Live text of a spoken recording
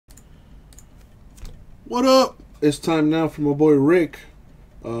What up? It's time now for my boy Rick.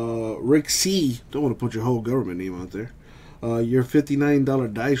 Rick C. Don't want to put your whole government name out there. Your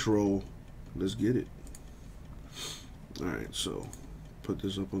 $59 dice roll. Let's get it. Alright, so put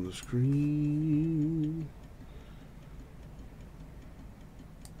this up on the screen.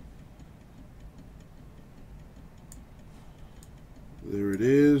 There it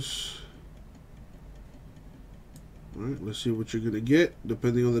is. Alright, let's see what you're going to get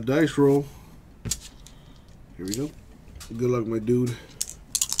depending on the dice roll. Here we go. Good luck, my dude.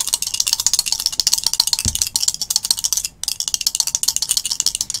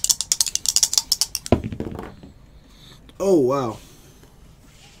 Oh, wow.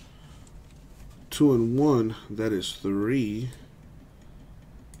 2 and 1. That is 3.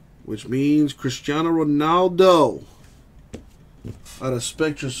 Which means Cristiano Ronaldo. Out of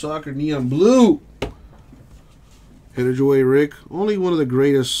Spectra Soccer Neon Blue. Headed your way, Rick. Only one of the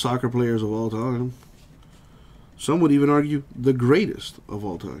greatest soccer players of all time. Some would even argue the greatest of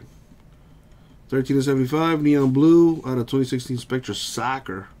all time. 13/75, Neon Blue, out of 2016 Spectra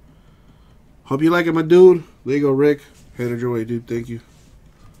Soccer. Hope you like it, my dude. There you go, Rick. Headed your way, dude. Thank you.